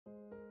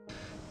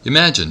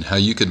Imagine how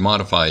you could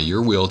modify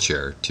your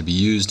wheelchair to be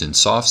used in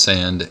soft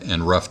sand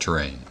and rough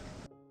terrain.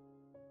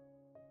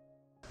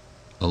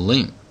 A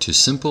link to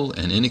simple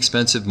and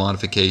inexpensive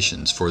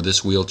modifications for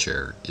this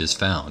wheelchair is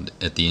found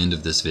at the end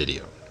of this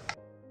video.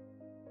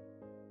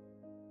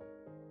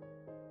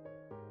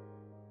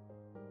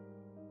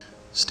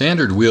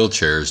 Standard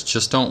wheelchairs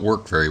just don't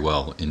work very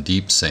well in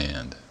deep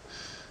sand.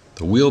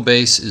 The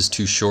wheelbase is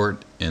too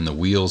short and the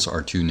wheels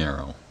are too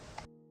narrow.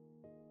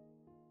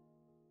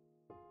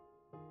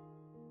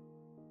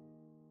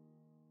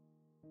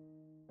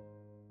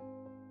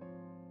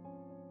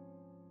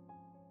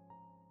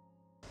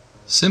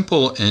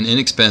 Simple and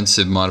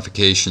inexpensive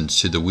modifications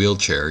to the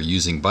wheelchair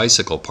using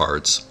bicycle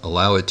parts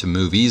allow it to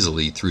move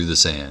easily through the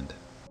sand.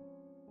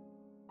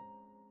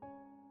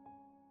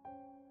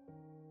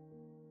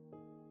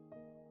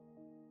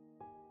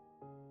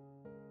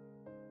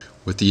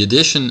 With the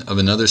addition of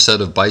another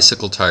set of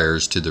bicycle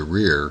tires to the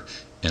rear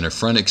and a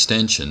front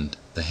extension,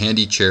 the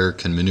handy chair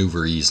can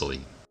maneuver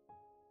easily.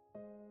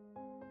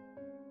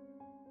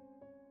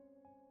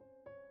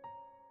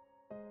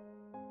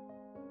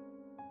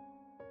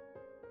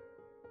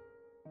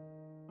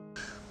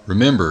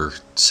 Remember,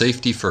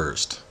 safety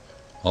first.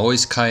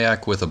 Always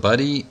kayak with a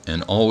buddy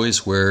and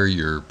always wear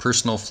your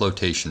personal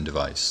flotation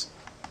device.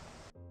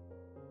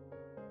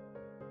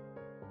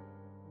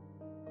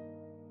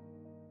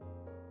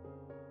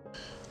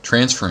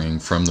 Transferring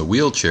from the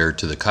wheelchair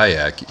to the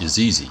kayak is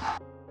easy.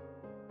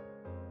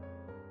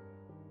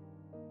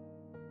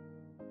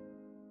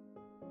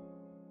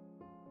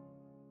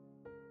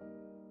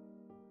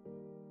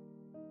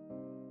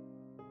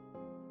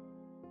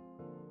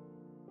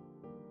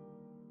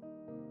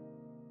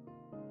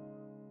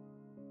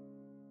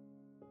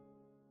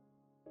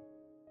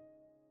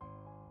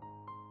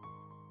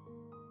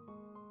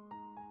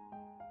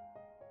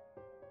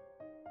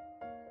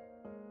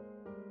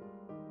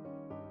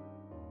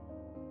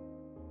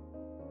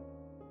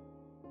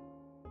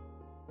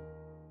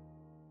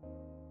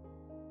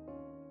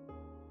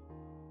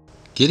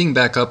 Getting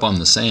back up on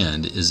the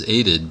sand is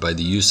aided by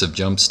the use of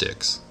jump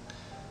sticks,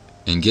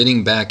 and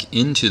getting back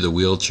into the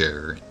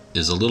wheelchair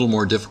is a little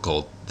more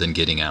difficult than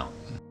getting out.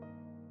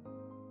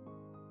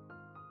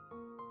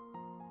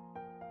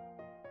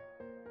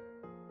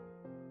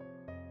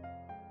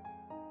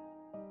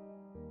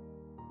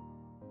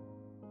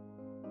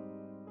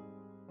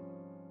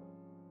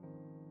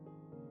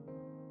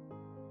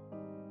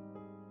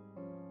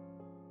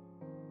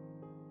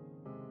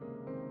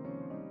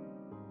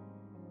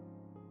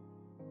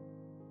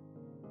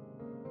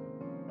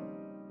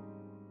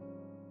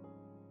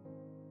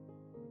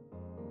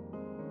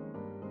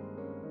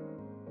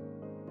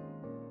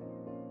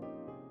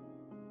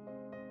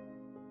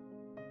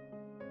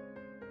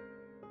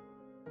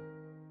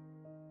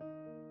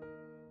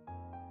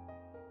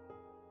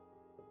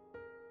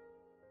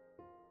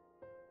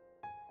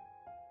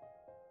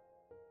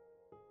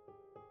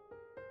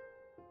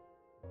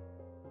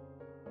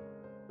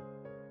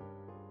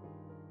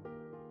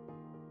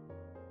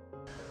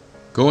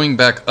 Going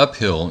back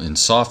uphill in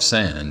soft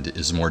sand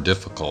is more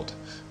difficult,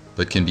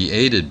 but can be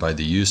aided by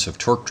the use of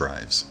torque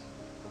drives.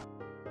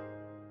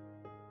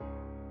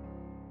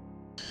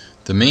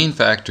 The main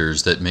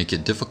factors that make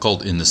it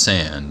difficult in the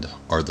sand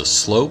are the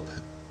slope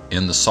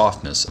and the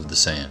softness of the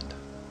sand.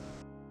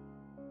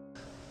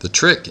 The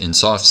trick in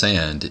soft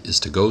sand is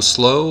to go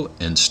slow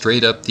and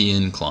straight up the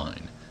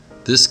incline.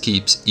 This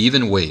keeps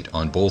even weight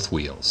on both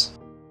wheels.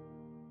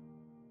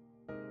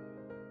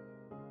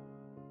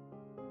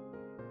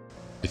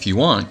 If you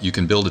want, you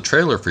can build a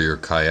trailer for your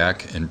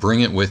kayak and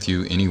bring it with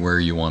you anywhere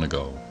you want to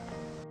go.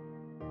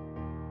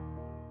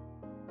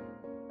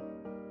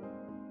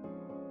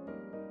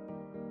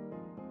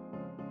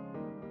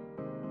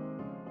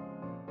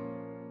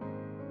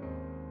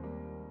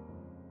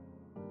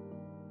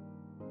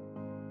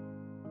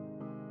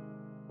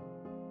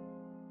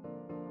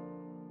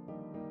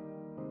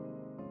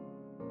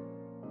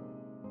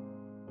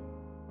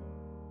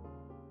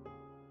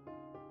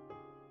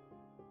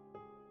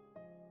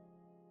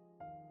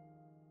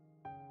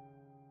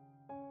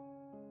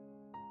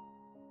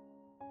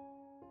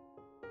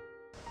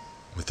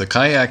 With the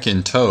kayak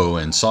in tow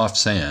and soft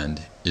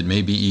sand, it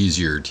may be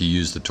easier to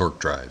use the torque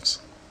drives.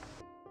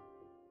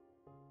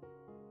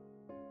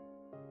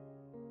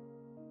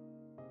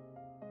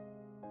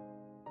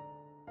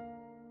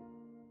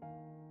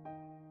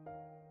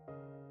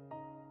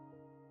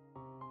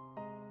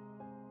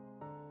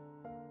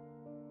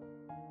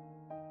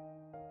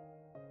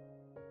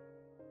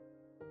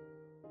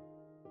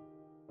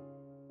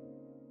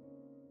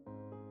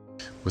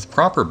 With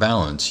proper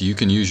balance, you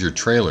can use your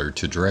trailer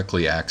to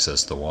directly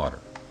access the water.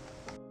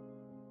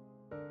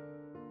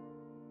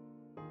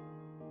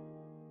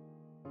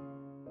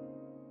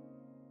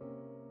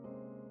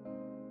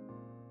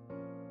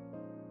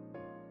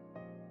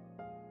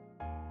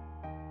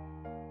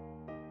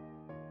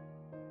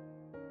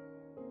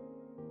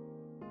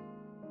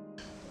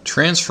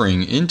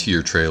 Transferring into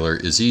your trailer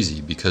is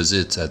easy because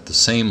it's at the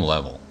same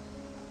level.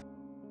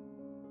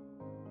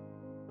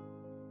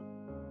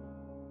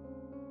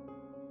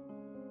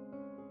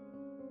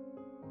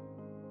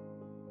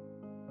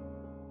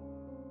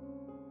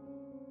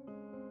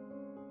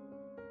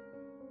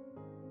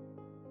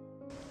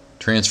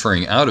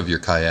 Transferring out of your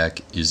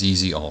kayak is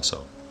easy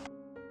also.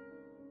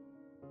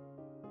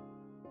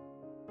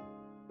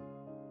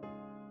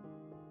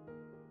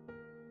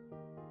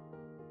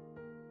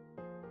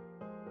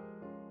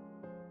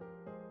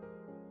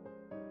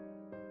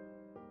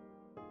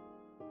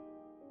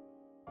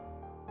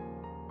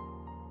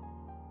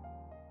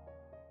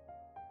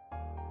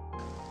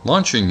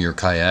 Launching your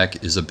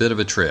kayak is a bit of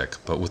a trick,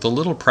 but with a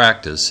little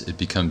practice it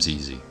becomes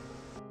easy.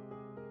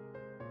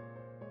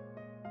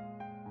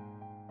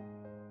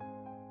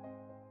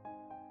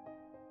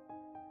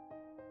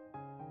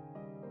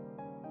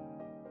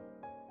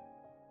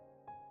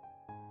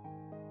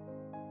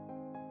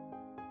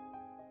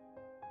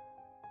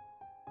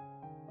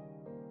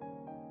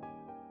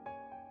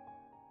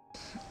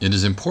 It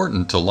is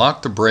important to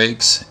lock the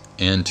brakes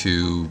and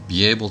to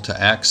be able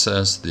to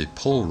access the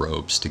pull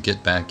ropes to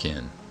get back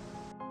in.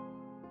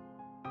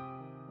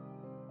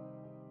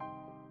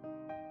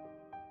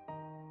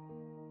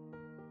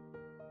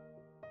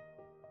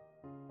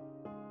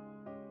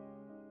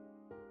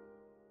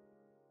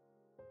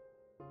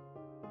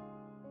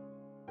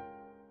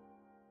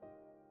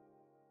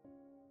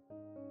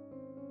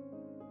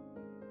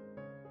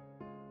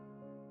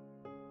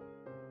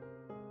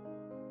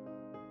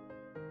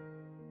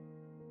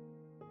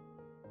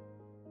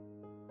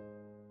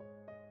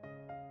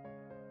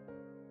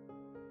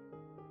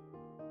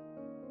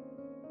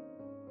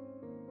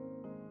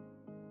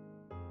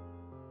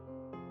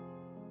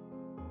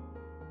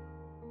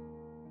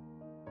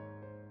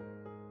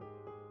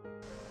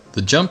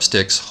 The jump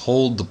sticks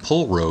hold the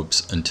pull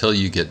ropes until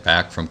you get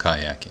back from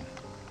kayaking.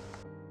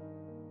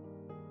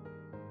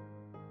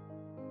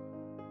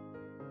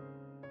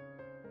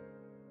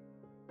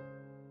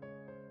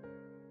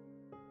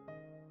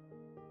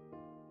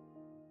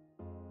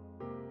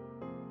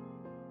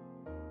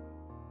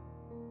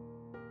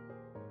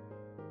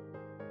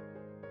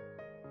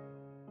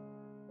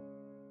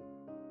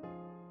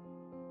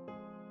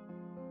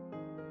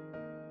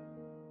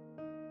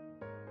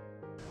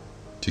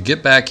 To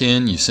get back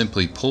in, you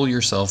simply pull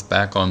yourself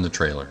back on the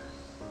trailer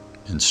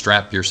and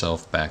strap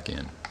yourself back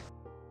in.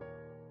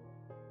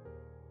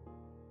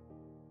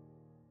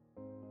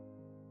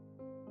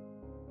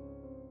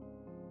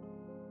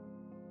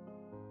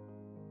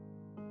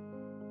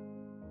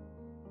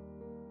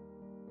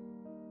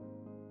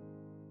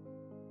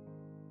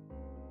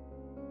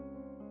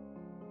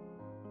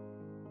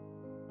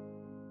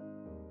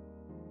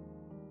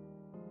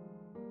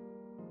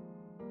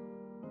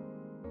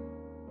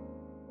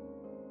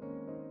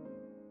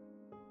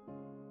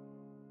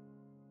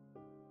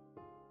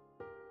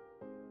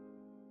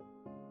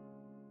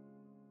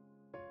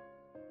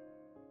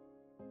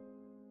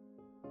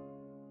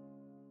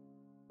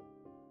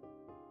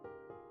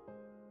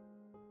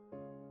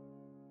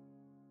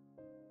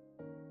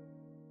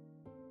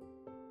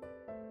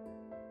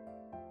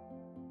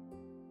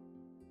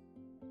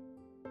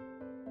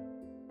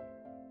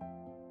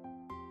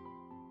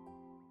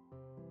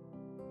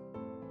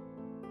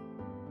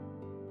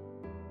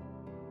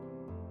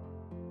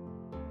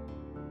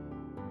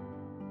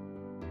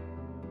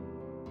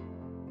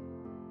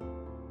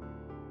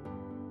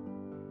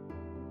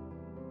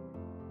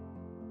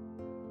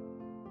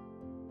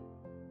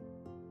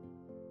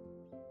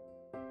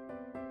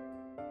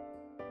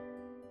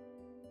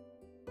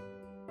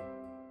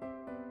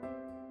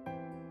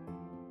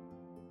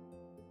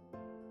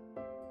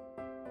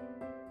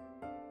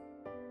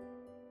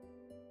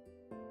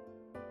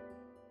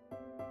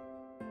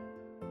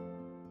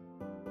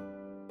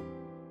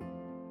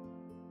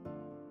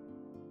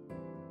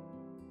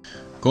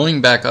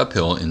 Going back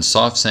uphill in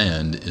soft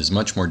sand is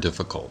much more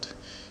difficult.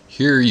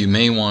 Here you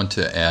may want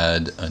to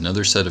add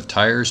another set of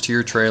tires to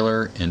your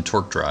trailer and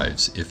torque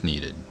drives if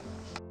needed.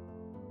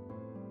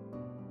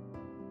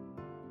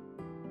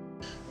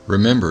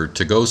 Remember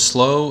to go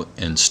slow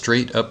and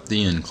straight up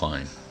the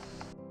incline.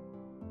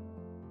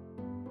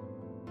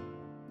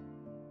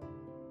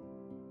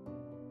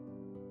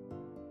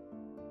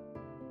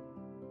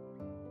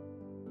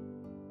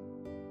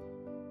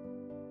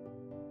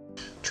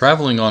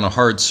 Traveling on a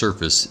hard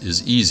surface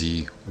is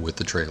easy with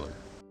the trailer.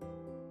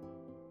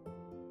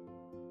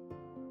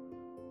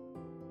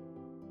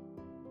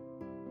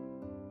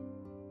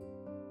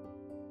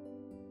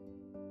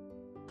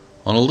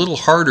 On a little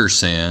harder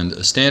sand,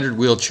 a standard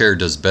wheelchair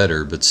does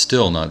better, but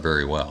still not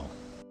very well.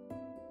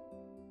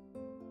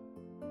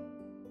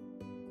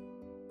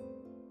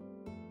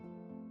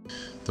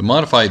 The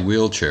modified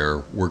wheelchair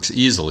works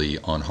easily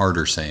on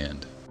harder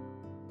sand.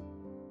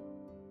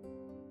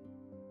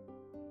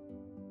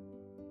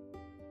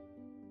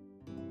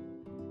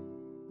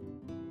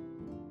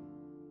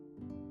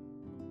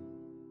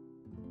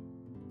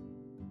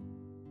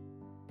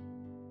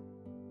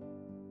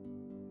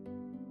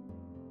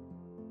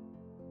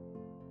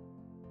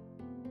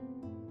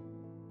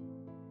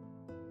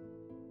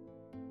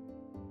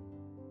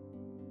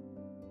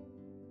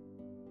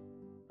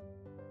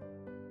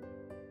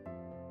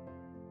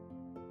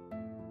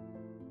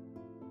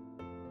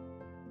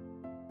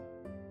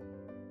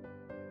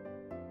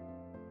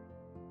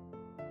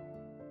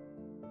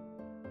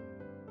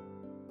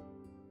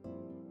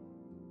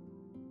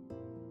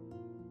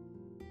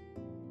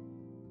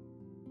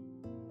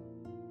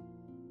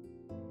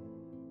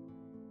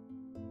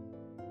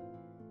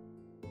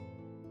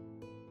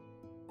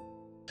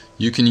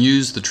 You can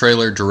use the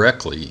trailer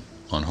directly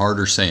on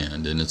harder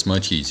sand, and it's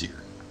much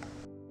easier.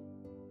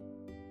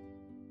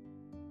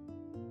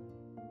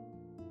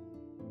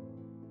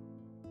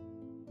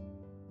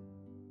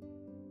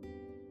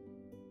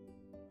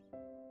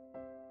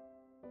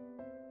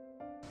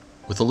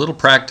 With a little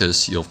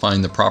practice, you'll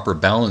find the proper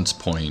balance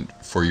point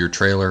for your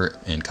trailer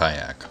and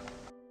kayak.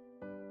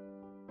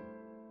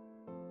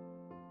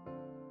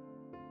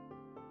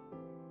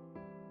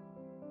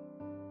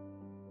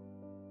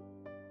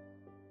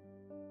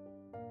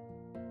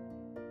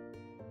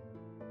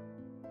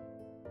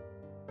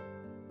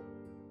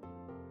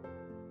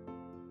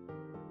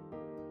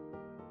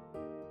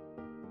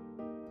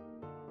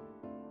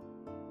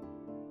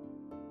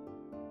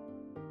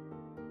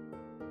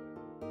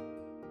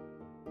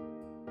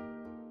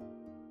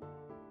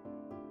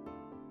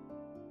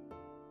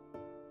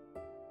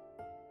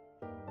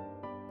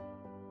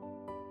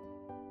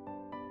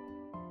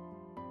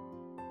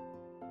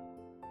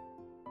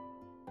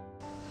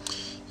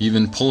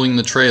 Even pulling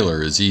the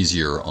trailer is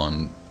easier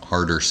on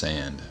harder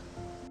sand.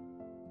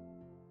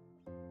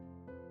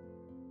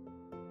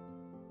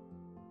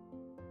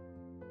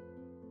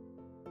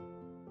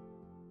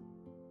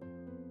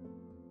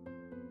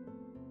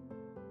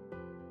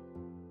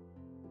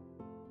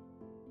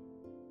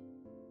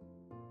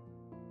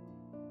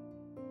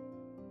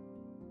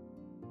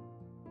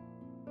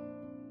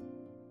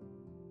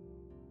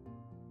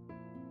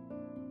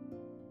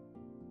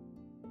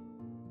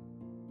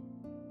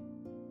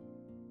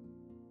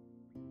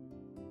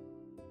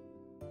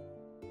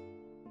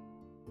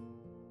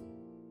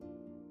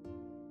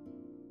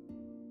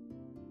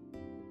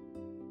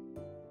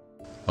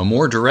 A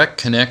more direct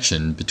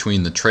connection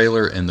between the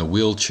trailer and the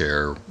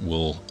wheelchair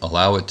will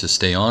allow it to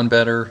stay on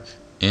better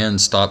and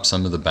stop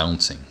some of the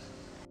bouncing.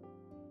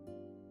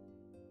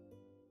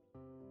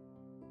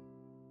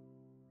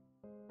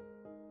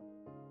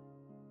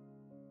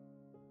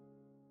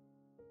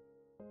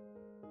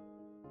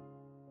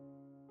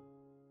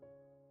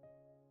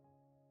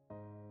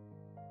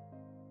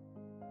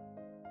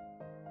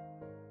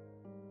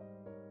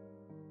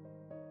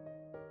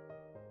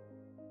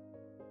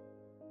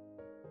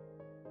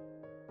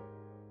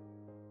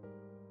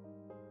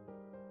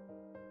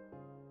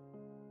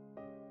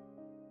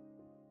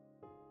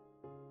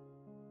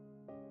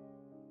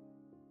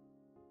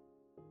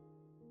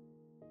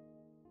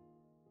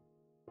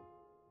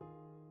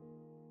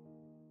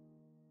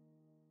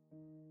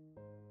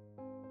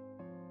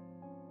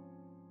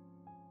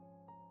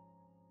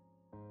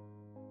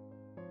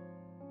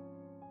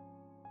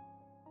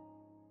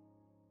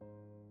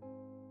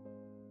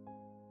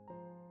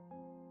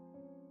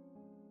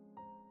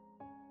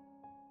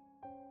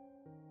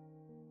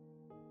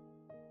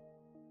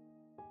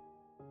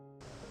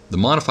 The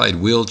modified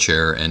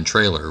wheelchair and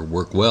trailer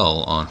work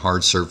well on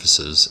hard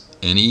surfaces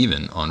and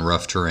even on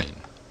rough terrain.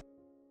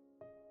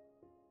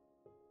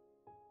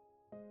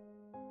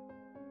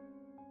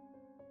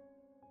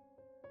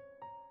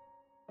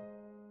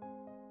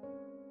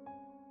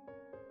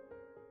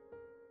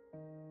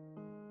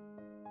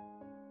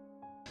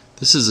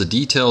 This is a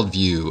detailed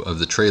view of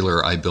the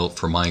trailer I built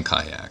for my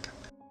kayak.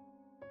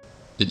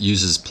 It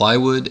uses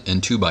plywood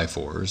and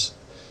 2x4s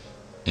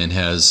and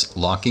has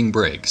locking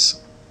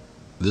brakes.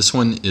 This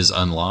one is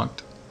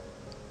unlocked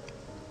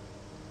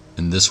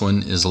and this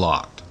one is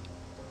locked.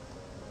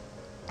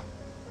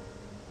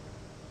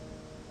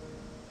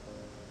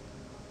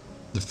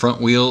 The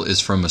front wheel is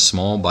from a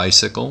small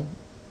bicycle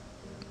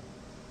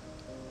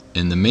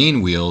and the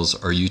main wheels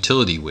are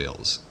utility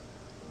wheels.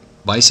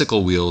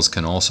 Bicycle wheels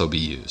can also be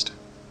used.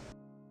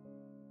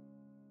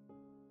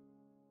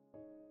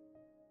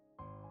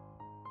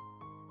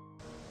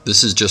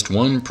 This is just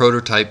one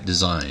prototype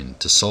design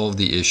to solve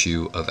the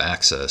issue of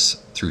access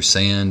through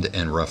sand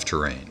and rough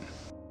terrain.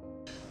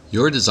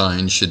 Your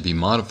design should be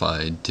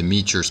modified to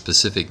meet your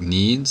specific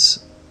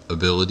needs,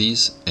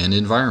 abilities, and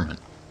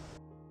environment.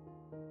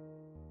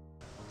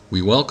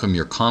 We welcome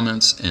your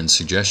comments and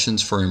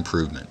suggestions for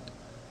improvement.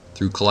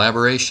 Through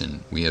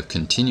collaboration, we have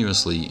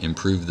continuously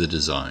improved the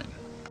design.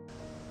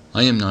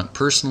 I am not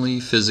personally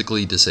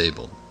physically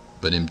disabled,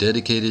 but am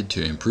dedicated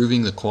to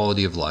improving the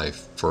quality of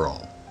life for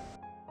all.